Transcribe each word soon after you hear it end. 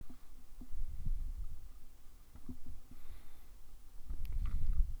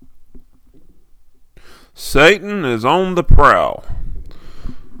Satan is on the prowl.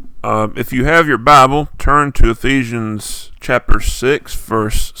 If you have your Bible, turn to Ephesians chapter 6,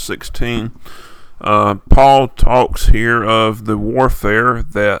 verse 16. Paul talks here of the warfare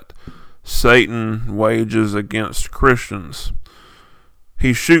that Satan wages against Christians.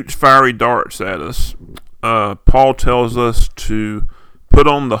 He shoots fiery darts at us. Paul tells us to put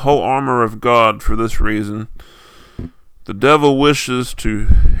on the whole armor of God for this reason. The devil wishes to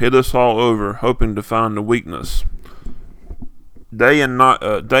hit us all over, hoping to find a weakness. Day and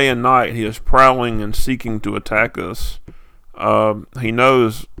night, he is prowling and seeking to attack us. He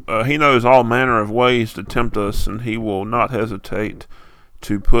knows all manner of ways to tempt us, and he will not hesitate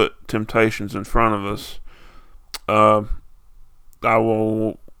to put temptations in front of us. I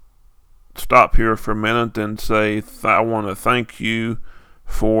will stop here for a minute and say I want to thank you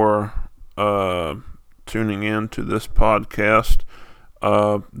for tuning in to this podcast.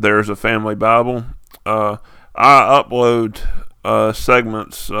 There's a Family Bible. I upload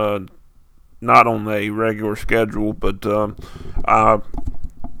segments not on a regular schedule, but I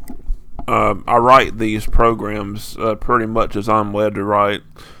write these programs pretty much as I'm led to write,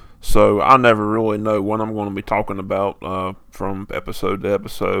 so I never really know what I'm going to be talking about from episode to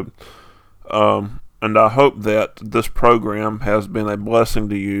episode. And I hope that this program has been a blessing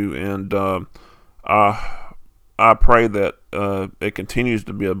to you, and I pray that it continues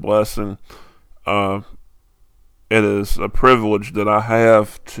to be a blessing. It is a privilege that I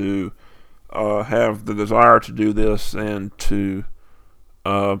have to have the desire to do this and to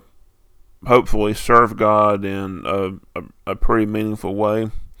hopefully serve God in a pretty meaningful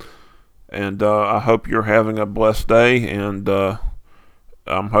way. And I hope you're having a blessed day, and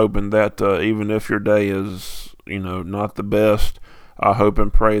I'm hoping that even if your day is, not the best, I hope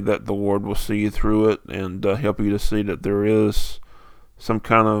and pray that the Lord will see you through it and help you to see that there is some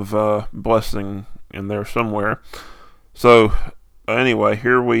kind of blessing in there somewhere. So, anyway,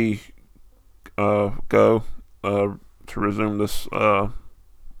 here we go to resume this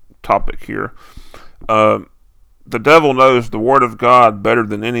topic here. The devil knows the Word of God better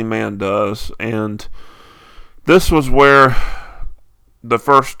than any man does, and this was where the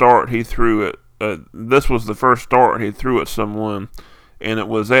first dart he threw at this was the first dart he threw at someone, and it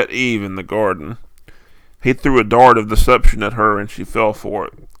was at Eve in the garden. He threw a dart of deception at her, and she fell for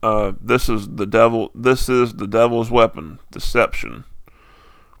it. This is the devil's weapon, deception.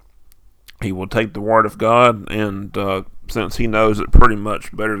 He will take the Word of God, and since he knows it pretty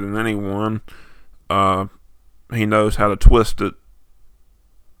much better than anyone, he knows how to twist it.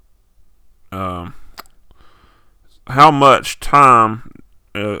 How much time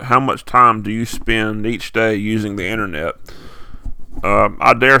do you spend each day using the internet?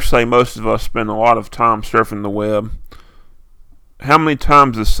 I dare say most of us spend a lot of time surfing the web. How many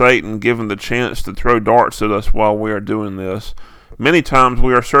times is Satan given the chance to throw darts at us while we are doing this? Many times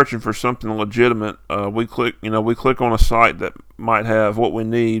we are searching for something legitimate. We click on a site that might have what we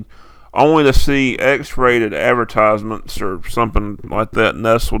need, only to see X-rated advertisements or something like that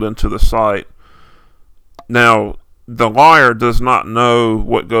nestled into the site. Now, the liar does not know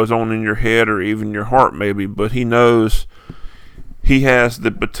what goes on in your head or even your heart, maybe, but he knows he has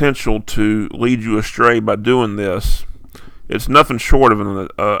the potential to lead you astray by doing this. It's nothing short of an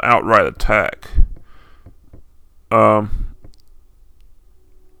outright attack.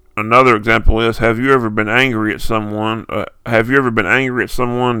 Another example is: have you ever been angry at someone?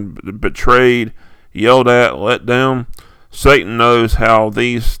 Betrayed, yelled at, let down? Satan knows how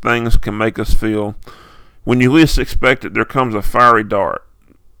these things can make us feel. When you least expect it, there comes a fiery dart.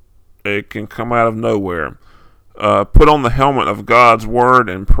 It can come out of nowhere. Put on the helmet of God's Word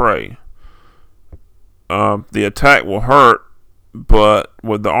and pray. The attack will hurt, but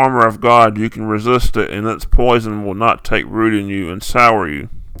with the armor of God, you can resist it, and its poison will not take root in you and sour you.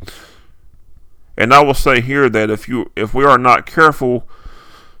 And I will say here that if we are not careful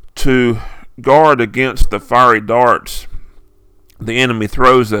to guard against the fiery darts the enemy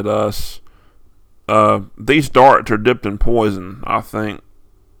throws at us, these darts are dipped in poison, I think.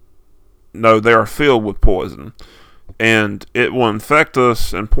 No, they are filled with poison. And it will infect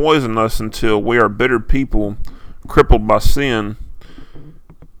us and poison us until we are bitter people, crippled by sin.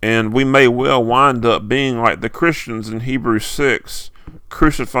 And we may well wind up being like the Christians in Hebrews 6,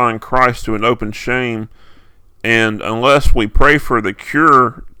 crucifying Christ to an open shame. And unless we pray for the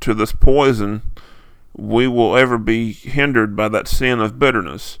cure to this poison, we will ever be hindered by that sin of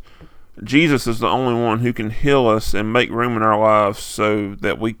bitterness. Jesus is the only one who can heal us and make room in our lives so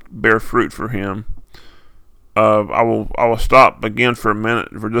that we bear fruit for Him. I will stop again for a minute,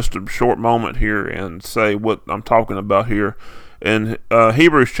 for just a short moment here, and say what I'm talking about here. In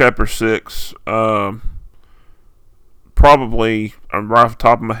Hebrews chapter 6, probably, right off the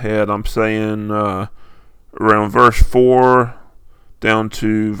top of my head, I'm saying around verse 4 down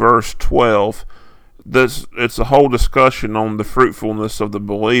to verse 12. It's a whole discussion on the fruitfulness of the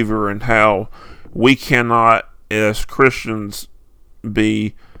believer and how we cannot, as Christians,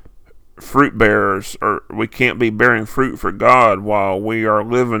 be fruit bearers, or we can't be bearing fruit for God while we are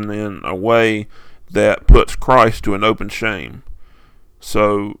living in a way that puts Christ to an open shame.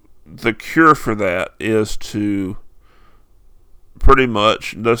 So the cure for that is to pretty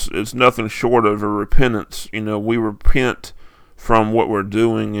much, it's nothing short of a repentance. We repent from what we're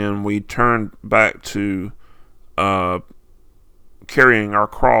doing and we turn back to carrying our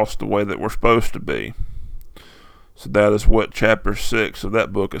cross the way that we're supposed to be. So that is what chapter 6 of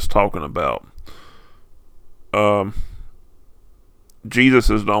that book is talking about.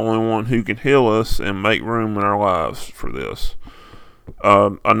 Jesus is the only one who can heal us and make room in our lives for this.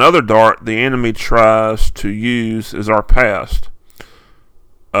 Another dart the enemy tries to use is our past.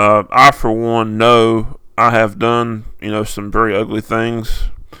 I, for one, know I have done, some very ugly things,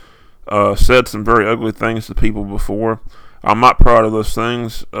 said some very ugly things to people before. I'm not proud of those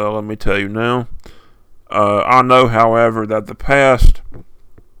things, let me tell you now. I know, however, that the past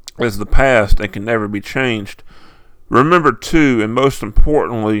is the past and can never be changed. Remember, too, and most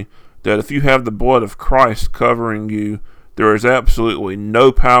importantly, that if you have the blood of Christ covering you, there is absolutely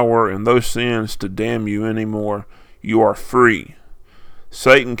no power in those sins to damn you anymore. You are free.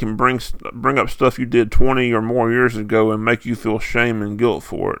 Satan can bring up stuff you did 20 or more years ago and make you feel shame and guilt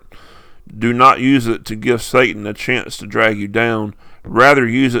for it. Do not use it to give Satan a chance to drag you down. Rather,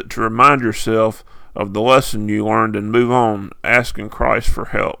 use it to remind yourself of the lesson you learned and move on, asking Christ for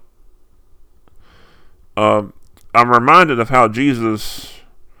help. I'm reminded of how Jesus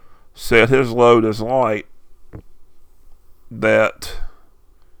said his load is light, that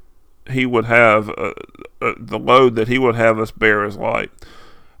he would have the load that he would have us bear is light.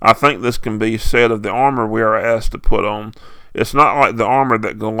 I think this can be said of the armor we are asked to put on. It's not like the armor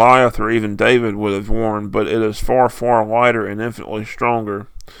that Goliath or even David would have worn, but it is far, far lighter and infinitely stronger.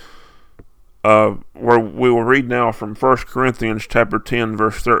 Where we will read now from 1 Corinthians chapter 10,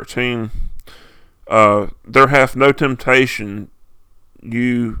 verse 13. There hath no temptation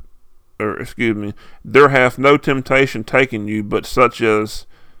taken you, but such as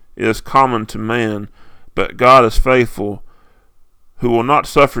is common to man. But God is faithful, who will not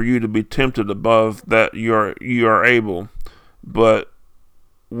suffer you to be tempted above that you are able, but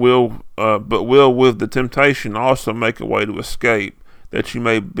will with the temptation also make a way to escape, that you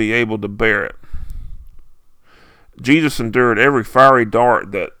may be able to bear it. Jesus endured every fiery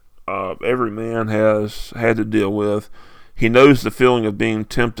dart that every man has had to deal with. He knows the feeling of being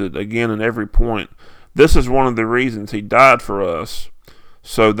tempted again in every point. This is one of the reasons he died for us,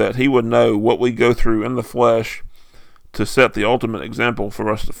 so that he would know what we go through in the flesh to set the ultimate example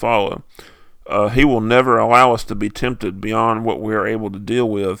for us to follow. He will never allow us to be tempted beyond what we are able to deal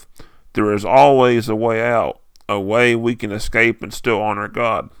with. There is always a way out, a way we can escape and still honor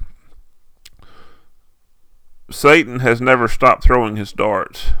God. Satan has never stopped throwing his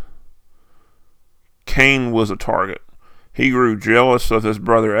darts. Cain was a target. He grew jealous of his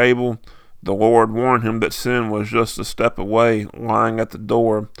brother Abel. The Lord warned him that sin was just a step away, lying at the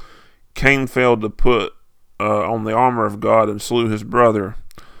door. Cain failed to put on the armor of God and slew his brother.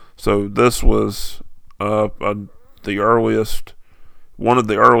 So this was one of the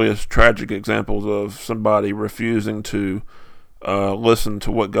earliest tragic examples of somebody refusing to listen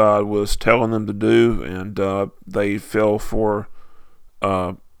to what God was telling them to do, and they fell for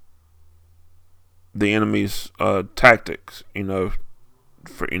the enemy's tactics.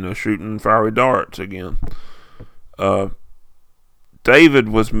 Shooting fiery darts again. David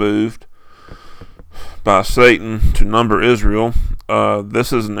was moved by Satan to number Israel.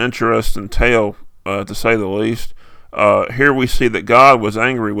 This is an interesting tale, to say the least. Here we see that God was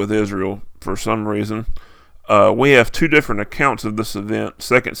angry with Israel for some reason. We have two different accounts of this event,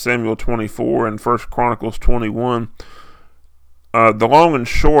 2 Samuel 24 and 1 Chronicles 21. The long and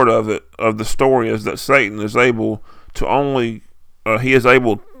short of the story is that Satan is able to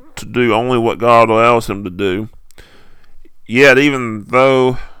do only what God allows him to do. Yet, even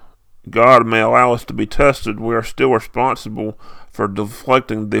though God may allow us to be tested, we are still responsible for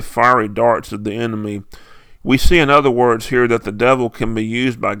deflecting the fiery darts of the enemy. We see, in other words, here that the devil can be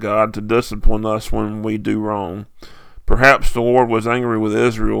used by God to discipline us when we do wrong. Perhaps the Lord was angry with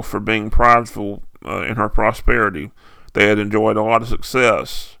Israel for being prideful in her prosperity. They had enjoyed a lot of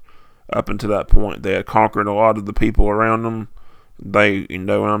success up until that point. They had conquered a lot of the people around them.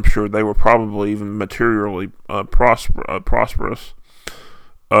 And I'm sure they were probably even materially prosperous.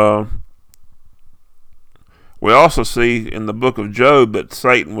 We also see in the book of Job that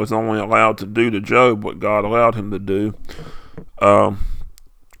Satan was only allowed to do to Job what God allowed him to do.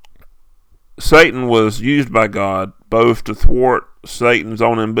 Satan was used by God both to thwart Satan's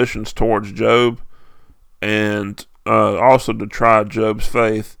own ambitions towards Job and also to try Job's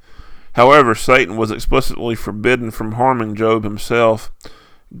faith. However, Satan was explicitly forbidden from harming Job himself.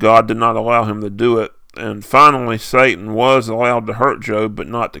 God did not allow him to do it. And finally, Satan was allowed to hurt Job, but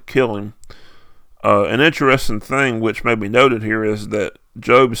not to kill him. An interesting thing which may be noted here is that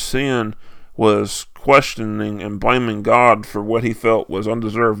Job's sin was questioning and blaming God for what he felt was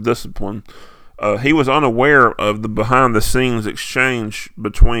undeserved discipline. He was unaware of the behind-the-scenes exchange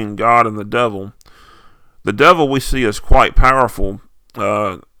between God and the devil. The devil we see is quite powerful.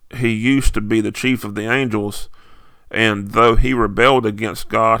 He used to be the chief of the angels, and though he rebelled against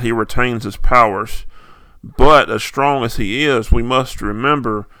God, he retains his powers. But as strong as he is, we must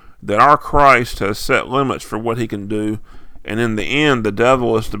remember that our Christ has set limits for what he can do, and in the end, the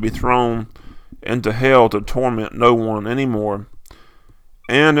devil is to be thrown into hell to torment no one anymore.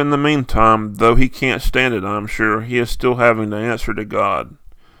 And in the meantime, though he can't stand it, I'm sure, he is still having to answer to God.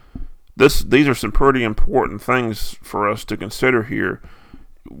 These are some pretty important things for us to consider here.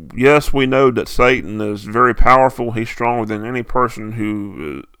 Yes, we know that Satan is very powerful. He's stronger than any person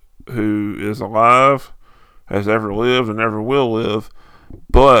who is alive, has ever lived, and ever will live.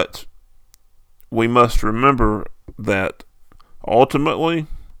 But we must remember that ultimately,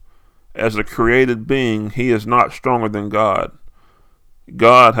 as a created being, he is not stronger than God.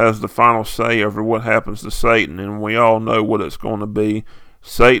 God has the final say over what happens to Satan, and we all know what it's going to be.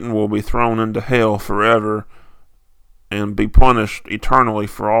 Satan will be thrown into hell forever and be punished eternally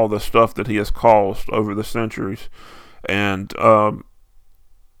for all the stuff that he has caused over the centuries. And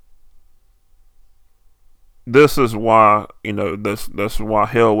this is why, this is why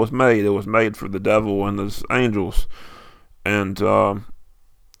hell was made. It was made for the devil and his angels. And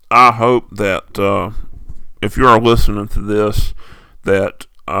I hope that if you are listening to this, that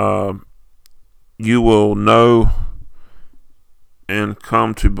you will know and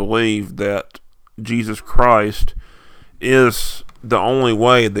come to believe that Jesus Christ is the only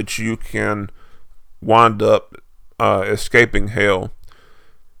way that you can wind up escaping hell.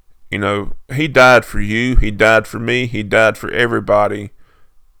 He died for you, he died for me, he died for everybody.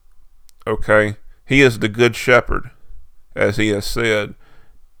 Okay? He is the good shepherd, as he has said.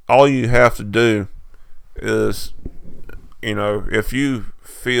 All you have to do is, if you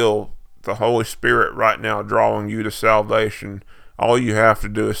feel the Holy Spirit right now drawing you to salvation, all you have to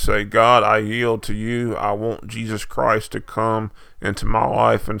do is say, God, I yield to you. I want Jesus Christ to come into my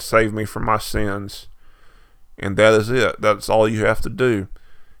life and save me from my sins. And that is it. That's all you have to do.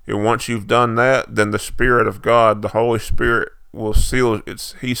 And once you've done that, then the Spirit of God, the Holy Spirit, will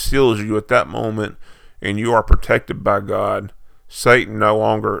he seals you at that moment, and you are protected by God. Sin no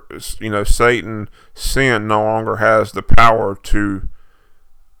longer has the power to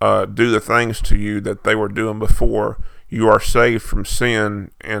do the things to you that they were doing before. You are saved from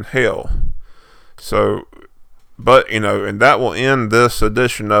sin and hell. So, and that will end this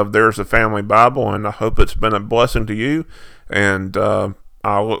edition of There's a Family Bible, and I hope it's been a blessing to you, and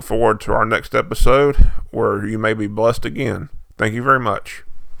I look forward to our next episode where you may be blessed again. Thank you very much.